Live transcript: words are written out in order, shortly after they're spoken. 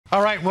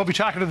All right, we'll be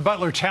talking to the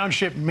Butler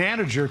Township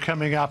manager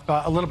coming up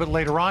a little bit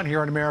later on here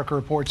on America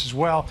Reports as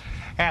well.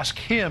 Ask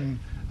him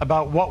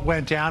about what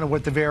went down and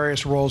what the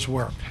various roles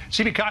were.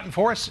 CB Cotton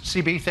for us.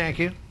 CB, thank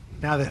you.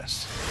 Now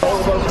this. All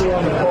of us were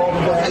on the call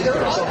today.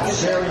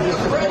 Very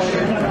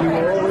disappointed. We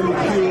were all in the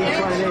queue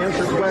trying to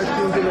answer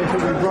questions, and until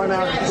we run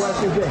out of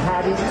questions that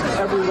hadn't,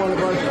 every one of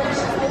us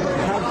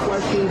had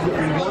questions that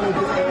we wanted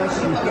to ask.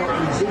 We felt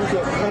we didn't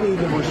get any of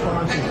the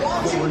responses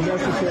that were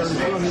necessary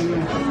from you.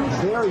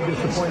 Very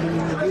disappointed in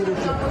your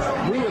leadership.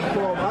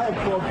 I have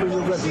called for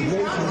your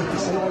resignation,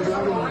 and I'd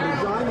rather you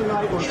resign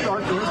tonight or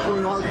start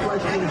answering our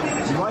questions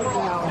right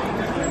now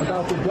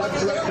about the death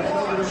threat to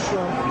President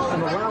Trump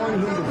and allowing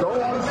him to go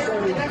on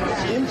stage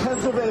in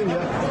Pennsylvania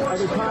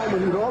at a time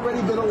when he'd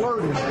already been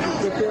alerted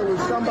that there was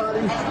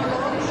somebody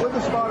with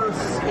a spotter,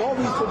 all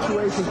these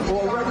situations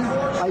already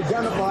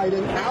identified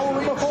an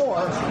hour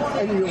before,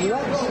 and you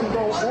let him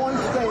go on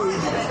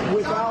stage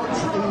without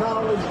the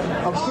knowledge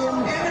of him,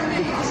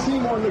 the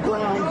team on the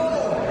ground,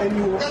 and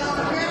you will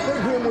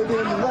put him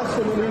within less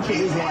than an inch of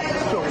his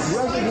life. So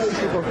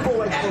resignation or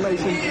full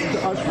explanation to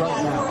us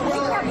right now. We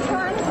have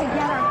trying to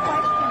get our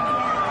questions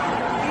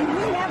and he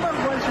never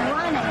was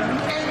running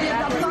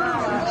the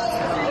file.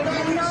 It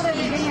was not a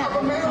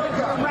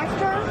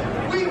director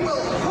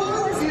who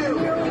was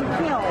nearly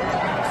killed.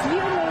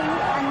 You mean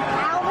an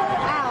hour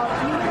out,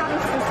 you have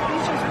a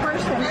suspicious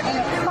person, and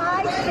at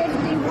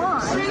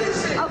 5:51,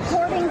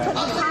 according to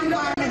the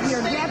timeline of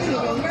your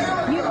deputy,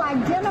 you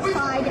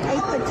identified a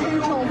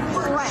potential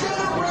threat.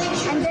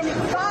 And then at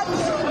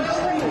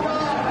 5:53,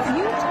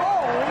 you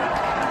told,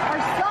 or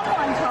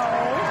someone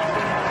told,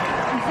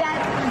 that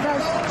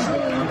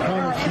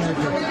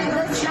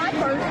the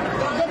sniper,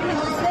 that he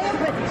was there.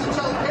 But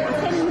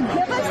can you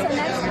give us an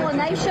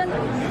explanation?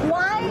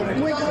 Why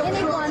would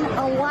anyone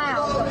allow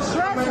the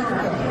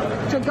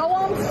president to go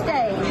on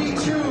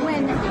stage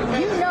when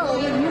you know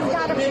you've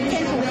got a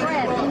potential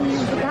threat and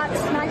you've got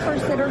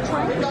snipers that are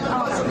trained?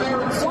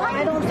 Why?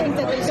 I don't think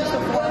that this is a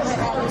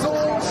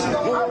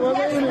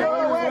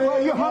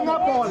Well, you hung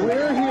up on.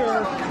 We're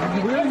here.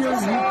 You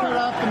cut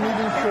off the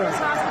meeting short.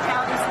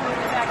 Hospitality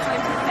salute is actually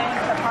to thank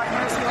the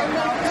partners who have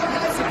helped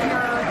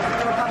secure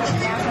the Republican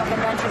National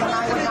Convention, and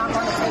I would not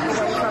want to take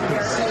away from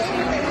their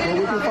safety. Well,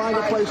 we can find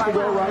a place to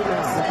go right now.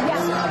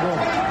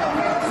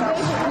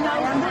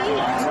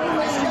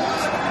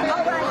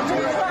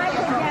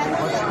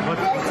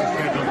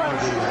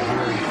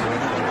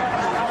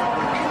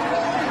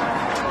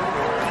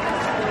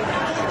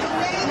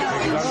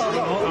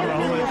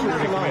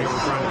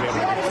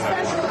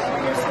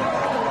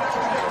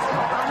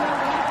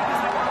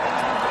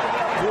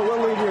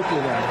 We'll leave with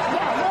you then.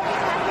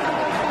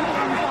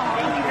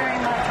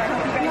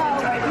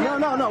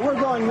 No, we're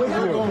going with you.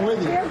 We're going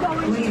with you.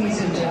 Ladies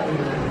and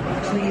gentlemen,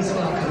 please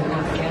welcome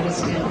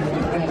Afghanistan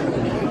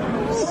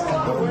veterans.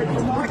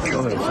 Go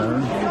ahead,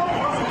 Sandra.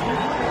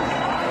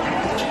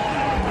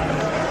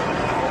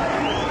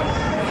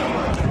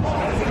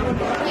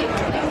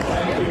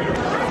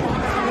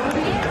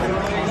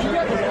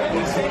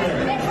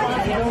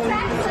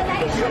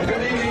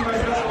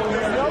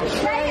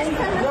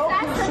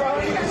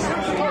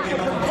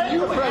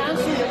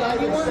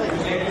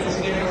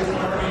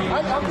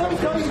 I'm going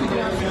to tell you the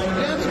answer. The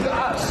answer to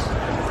us. The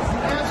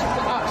answer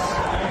to us.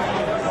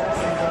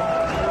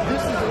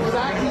 This is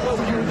exactly what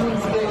we were doing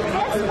today.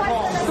 This was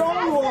an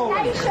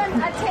assassination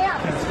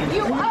attempt.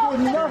 You owe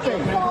the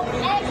people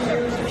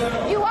answers.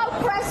 You owe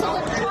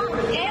President Trump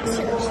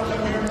answers.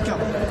 Go.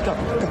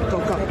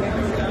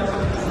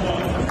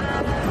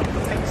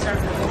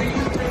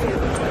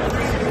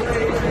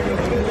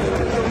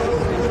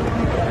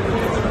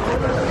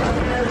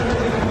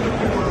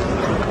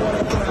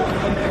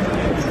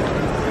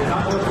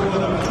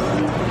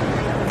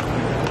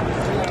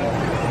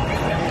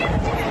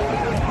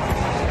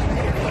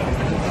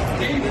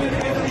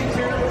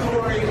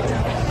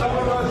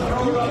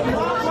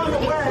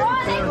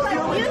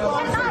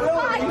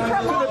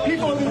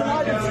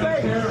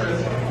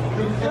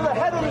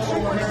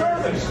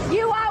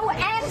 You owe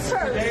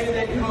answers.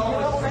 You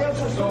owe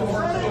answers to the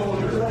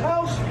Senate, to the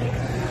House,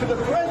 to the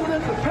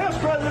President, the past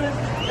President,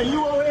 and you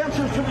owe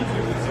answers to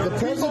the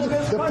president.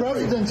 The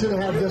president should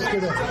have this for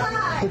the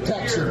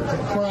protection, for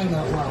crying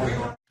out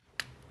loud.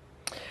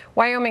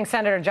 Wyoming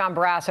Senator John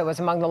Barrasso was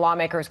among the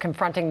lawmakers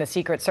confronting the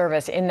Secret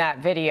Service in that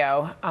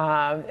video,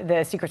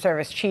 the Secret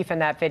Service chief in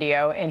that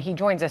video, and he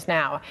joins us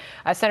now.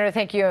 Senator,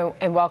 thank you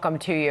and welcome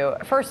to you.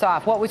 First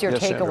off, what was your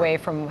takeaway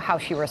from how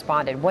she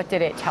responded? What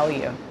did it tell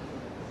you?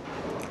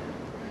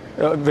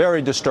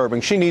 Very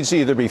disturbing. She needs to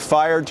either be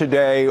fired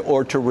today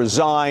or to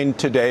resign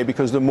today,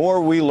 because the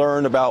more we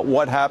learn about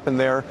what happened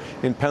there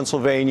in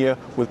Pennsylvania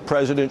with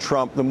President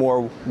Trump, the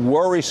more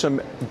worrisome,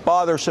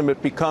 bothersome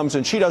it becomes,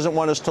 and she doesn't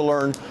want us to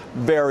learn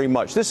very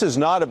much. This is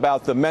not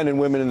about the men and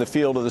women in the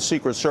field of the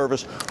Secret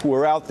Service who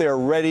are out there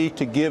ready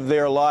to give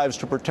their lives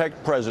to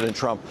protect President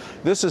Trump.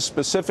 This is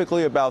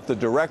specifically about the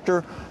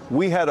director.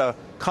 We had a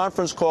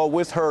conference call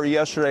with her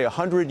yesterday,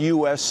 100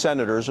 U.S.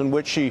 senators, in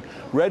which she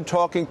read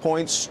talking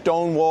points,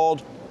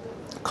 stonewalled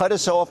cut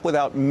us off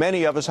without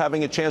many of us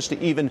having a chance to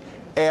even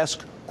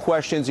ask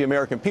questions. The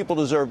American people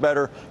deserve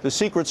better. The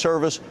Secret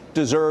Service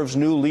deserves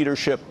new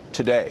leadership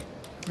today.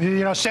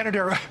 You know,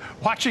 Senator,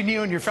 watching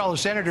you and your fellow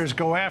senators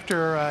go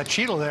after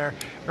Cheadle there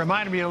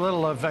reminded me a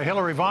little of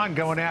Hillary Vaughn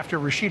going after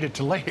Rashida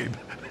Tlaib.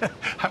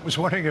 I was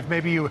wondering if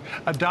maybe you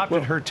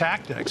adopted her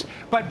tactics.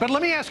 But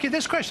let me ask you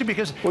this question,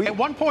 because at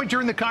one point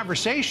during the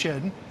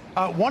conversation,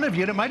 one of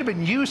you, and it might have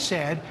been you,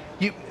 said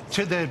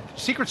to the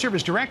Secret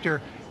Service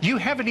director, you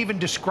haven't even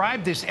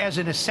described this as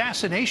an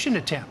assassination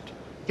attempt.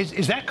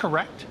 Is that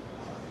correct?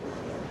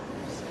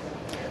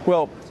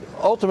 Well,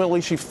 ultimately,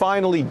 she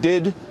finally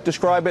did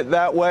describe it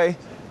that way.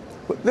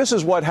 But this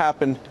is what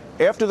happened.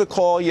 After the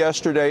call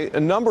yesterday, a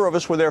number of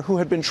us were there who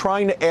had been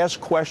trying to ask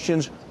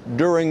questions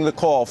during the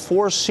call.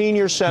 4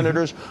 senior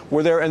senators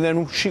were there, and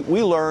then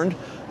we learned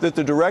that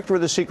the director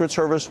of the Secret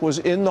Service was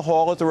in the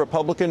hall at the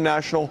Republican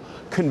National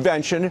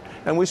Convention,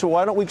 and we said,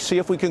 why don't we see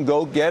if we can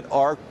go get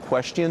our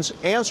questions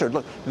answered?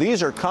 Look,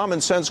 these are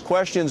common sense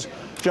questions,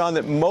 John,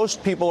 that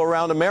most people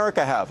around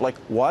America have, like,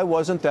 why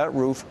wasn't that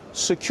roof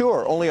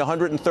secure, only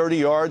 130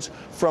 yards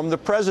from the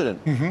president?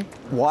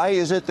 Why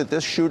is it that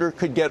this shooter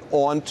could get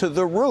onto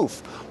the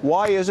roof?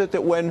 Why is it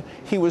that when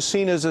he was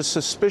seen as a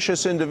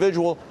suspicious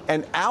individual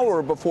an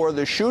hour before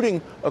the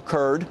shooting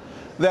occurred,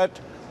 that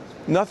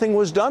nothing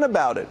was done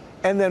about it?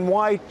 And then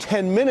why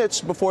 10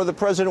 minutes before the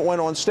president went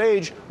on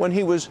stage, when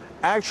he was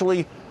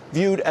actually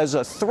viewed as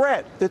a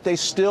threat, that they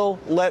still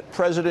let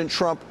President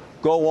Trump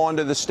go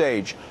onto the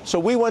stage? So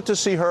we went to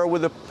see her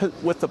with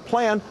the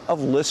plan of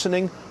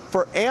listening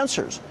for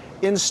answers.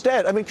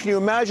 Instead, I mean, can you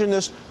imagine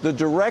this? The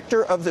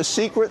director of the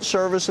Secret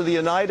Service of the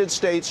United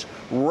States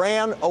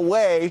ran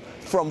away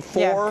from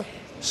 4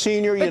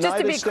 senior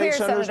United States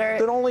senators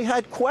that only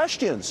had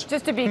questions.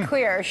 Just to be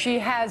clear, she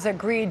has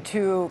agreed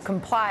to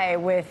comply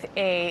with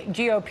a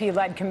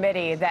GOP-led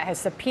committee that has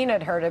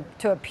subpoenaed her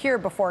to appear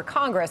before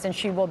Congress, and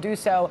she will do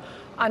so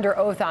under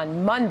oath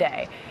on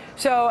Monday.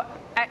 So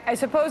I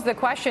suppose the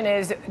question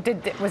is,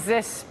 was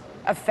this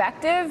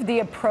effective, the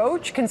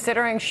approach,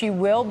 considering she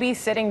will be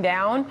sitting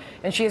down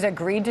and she has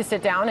agreed to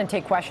sit down and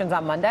take questions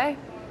on Monday?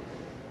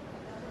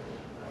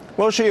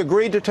 Well, she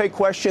agreed to take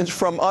questions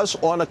from us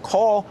on a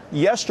call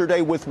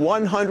yesterday with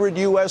 100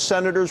 U.S.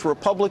 senators,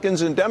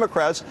 Republicans and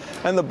Democrats.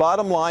 And the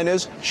bottom line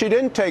is she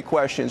didn't take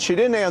questions. She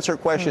didn't answer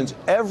questions.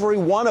 Every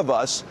one of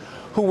us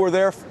who were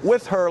there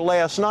with her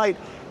last night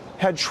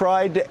had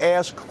tried to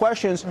ask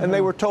questions, and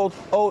they were told,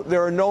 oh,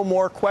 there are no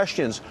more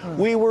questions.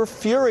 We were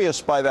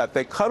furious by that.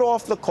 They cut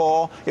off the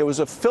call. It was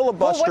a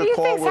filibuster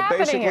call where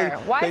basically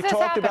they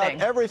talked about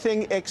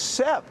everything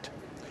except.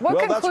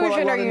 What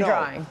conclusion are you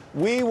drawing?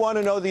 We want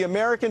to know, the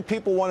American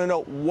people want to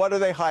know, what are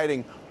they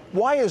hiding?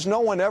 Why is no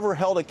one ever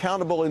held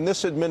accountable in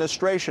this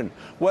administration,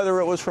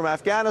 whether it was from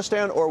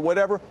Afghanistan or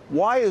whatever?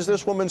 Why is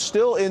this woman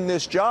still in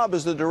this job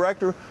as the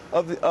director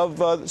of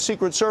the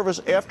Secret Service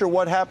after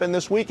what happened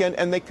this weekend?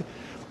 And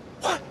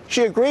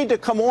she agreed to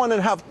come on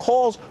and have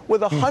calls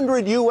with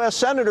 100 U.S.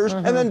 senators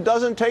and then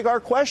doesn't take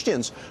our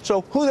questions. So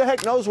who the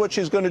heck knows what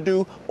she's going to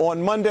do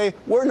on Monday?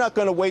 We're not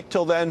going to wait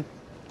till then.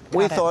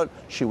 We thought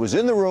she was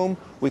in the room.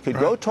 We could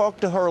go talk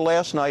to her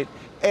last night,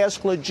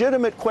 ask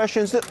legitimate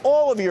questions that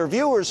all of your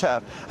viewers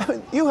have. I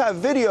mean, you have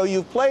video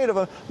you've played of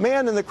a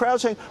man in the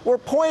crowd saying, we're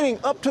pointing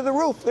up to the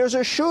roof. There's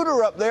a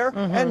shooter up there,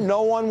 and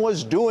no one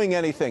was doing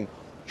anything.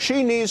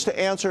 She needs to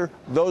answer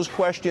those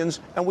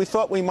questions, and we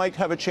thought we might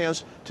have a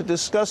chance to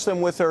discuss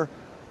them with her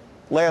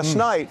last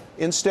night.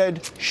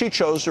 Instead, she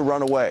chose to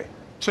run away.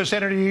 So,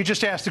 Senator, you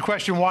just asked the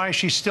question, why is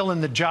she still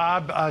in the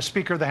job?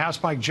 Speaker of the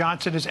House, Mike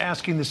Johnson, is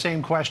asking the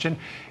same question.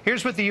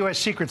 Here's what the U.S.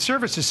 Secret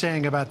Service is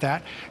saying about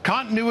that.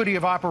 Continuity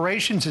of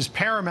operations is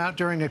paramount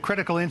during a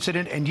critical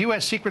incident, and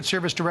U.S. Secret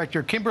Service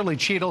Director Kimberly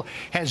Cheadle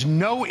has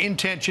no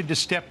intention to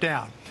step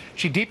down.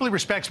 She deeply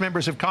respects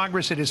members of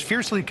Congress and is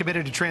fiercely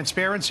committed to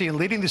transparency and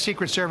leading the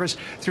Secret Service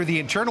through the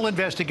internal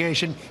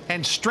investigation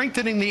and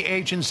strengthening the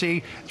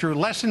agency through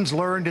lessons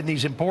learned in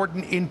these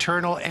important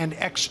internal and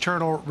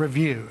external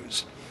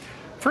reviews.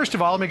 First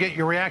of all, let me get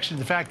your reaction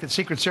to the fact that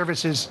Secret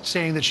Service is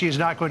saying that she is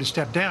not going to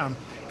step down.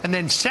 And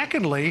then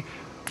secondly,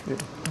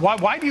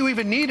 why do you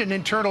even need an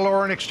internal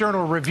or an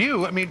external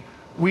review? I mean,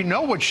 we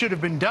know what should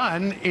have been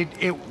done.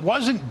 It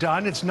wasn't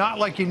done. It's not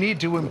like you need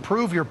to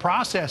improve your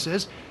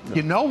processes.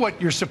 You know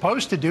what you're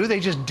supposed to do. They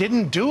just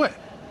didn't do it.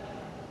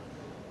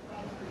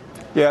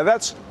 Yeah,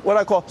 that's what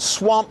I call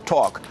swamp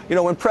talk. You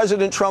know, when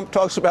President Trump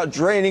talks about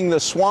draining the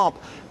swamp,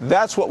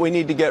 that's what we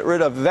need to get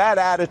rid of, that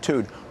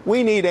attitude.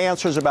 We need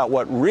answers about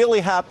what really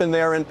happened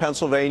there in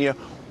Pennsylvania,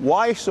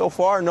 why so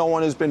far no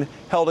one has been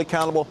held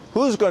accountable,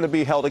 who's going to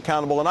be held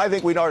accountable, and I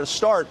think we ought to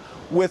start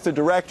with the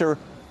director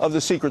of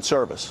the Secret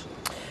Service.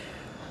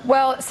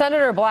 Well,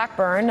 Senator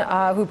Blackburn,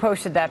 who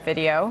posted that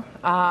video,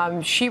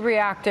 she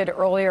reacted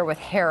earlier with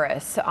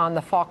Harris on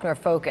the Faulkner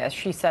Focus.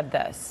 She said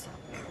this.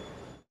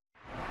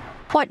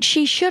 What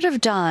she should have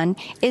done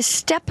is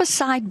step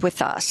aside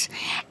with us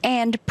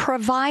and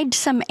provide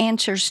some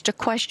answers to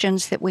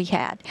questions that we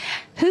had.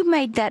 Who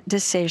made that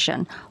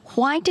decision?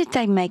 Why did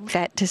they make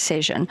that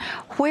decision?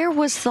 Where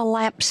was the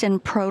lapse in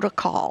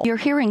protocol? You're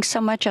hearing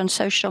so much on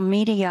social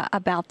media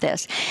about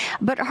this,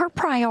 but her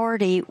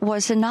priority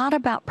was not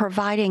about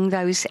providing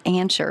those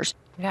answers.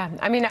 Yeah,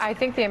 I mean, I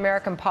think the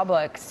American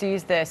public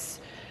sees this,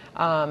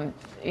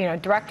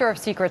 director of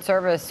Secret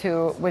Service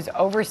who was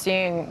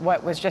overseeing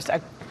what was just a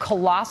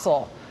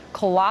colossal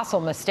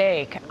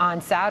mistake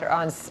on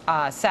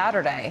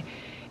Saturday.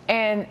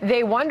 And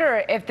they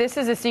wonder if this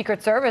is a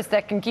Secret Service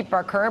that can keep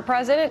our current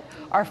president,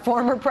 our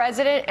former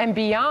president, and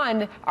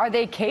beyond. Are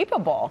they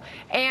capable?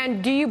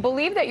 And do you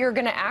believe that you're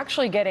going to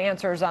actually get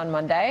answers on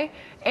Monday?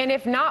 And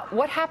if not,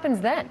 what happens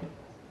then?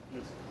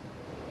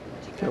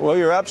 Well,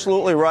 you're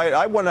absolutely right.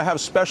 I want to have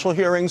special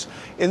hearings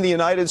in the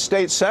United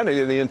States Senate,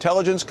 in the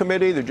Intelligence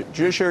Committee, the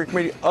Judiciary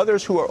Committee,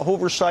 others who are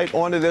oversight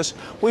onto this.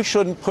 We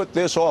shouldn't put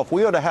this off.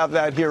 We ought to have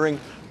that hearing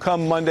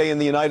come Monday in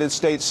the United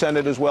States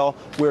Senate as well,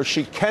 where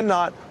she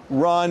cannot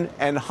run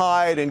and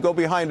hide and go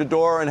behind a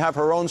door and have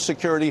her own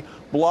security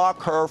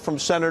block her from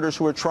senators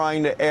who are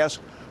trying to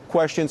ask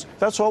questions.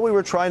 That's all we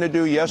were trying to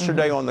do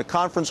yesterday on the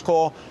conference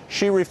call.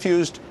 She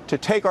refused to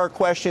take our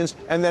questions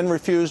and then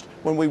refused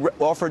when we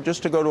offered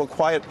just to go to a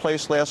quiet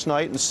place last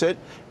night and sit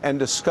and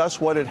discuss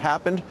what had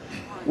happened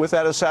with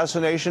that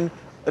assassination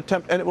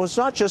attempt. And it was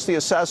not just the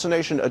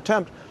assassination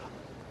attempt.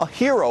 A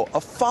hero,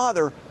 a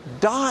father,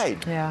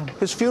 died. Yeah.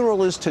 His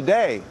funeral is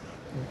today.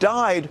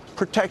 Died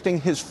protecting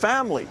his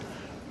family.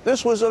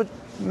 This was a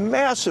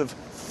massive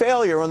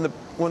failure on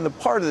the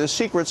part of the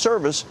Secret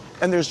Service,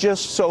 and there's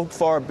just so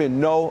far been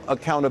no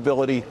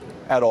accountability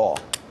at all.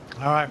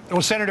 All right.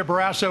 Well, Senator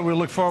Barrasso, we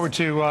look forward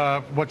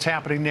to what's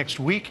happening next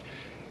week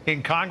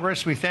in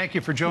Congress. We thank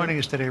you for joining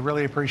us today.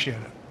 Really appreciate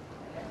it.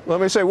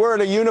 Let me say,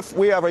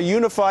 we have a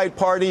unified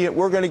party, and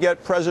we're going to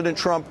get President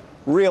Trump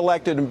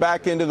reelected and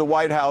back into the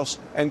White House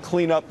and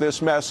clean up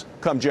this mess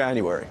come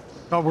January.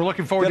 Well, we're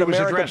looking forward to his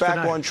address tonight. Get America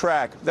back tonight. on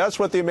track. That's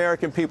what the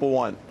American people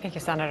want. Thank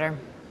you, Senator.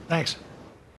 Thanks.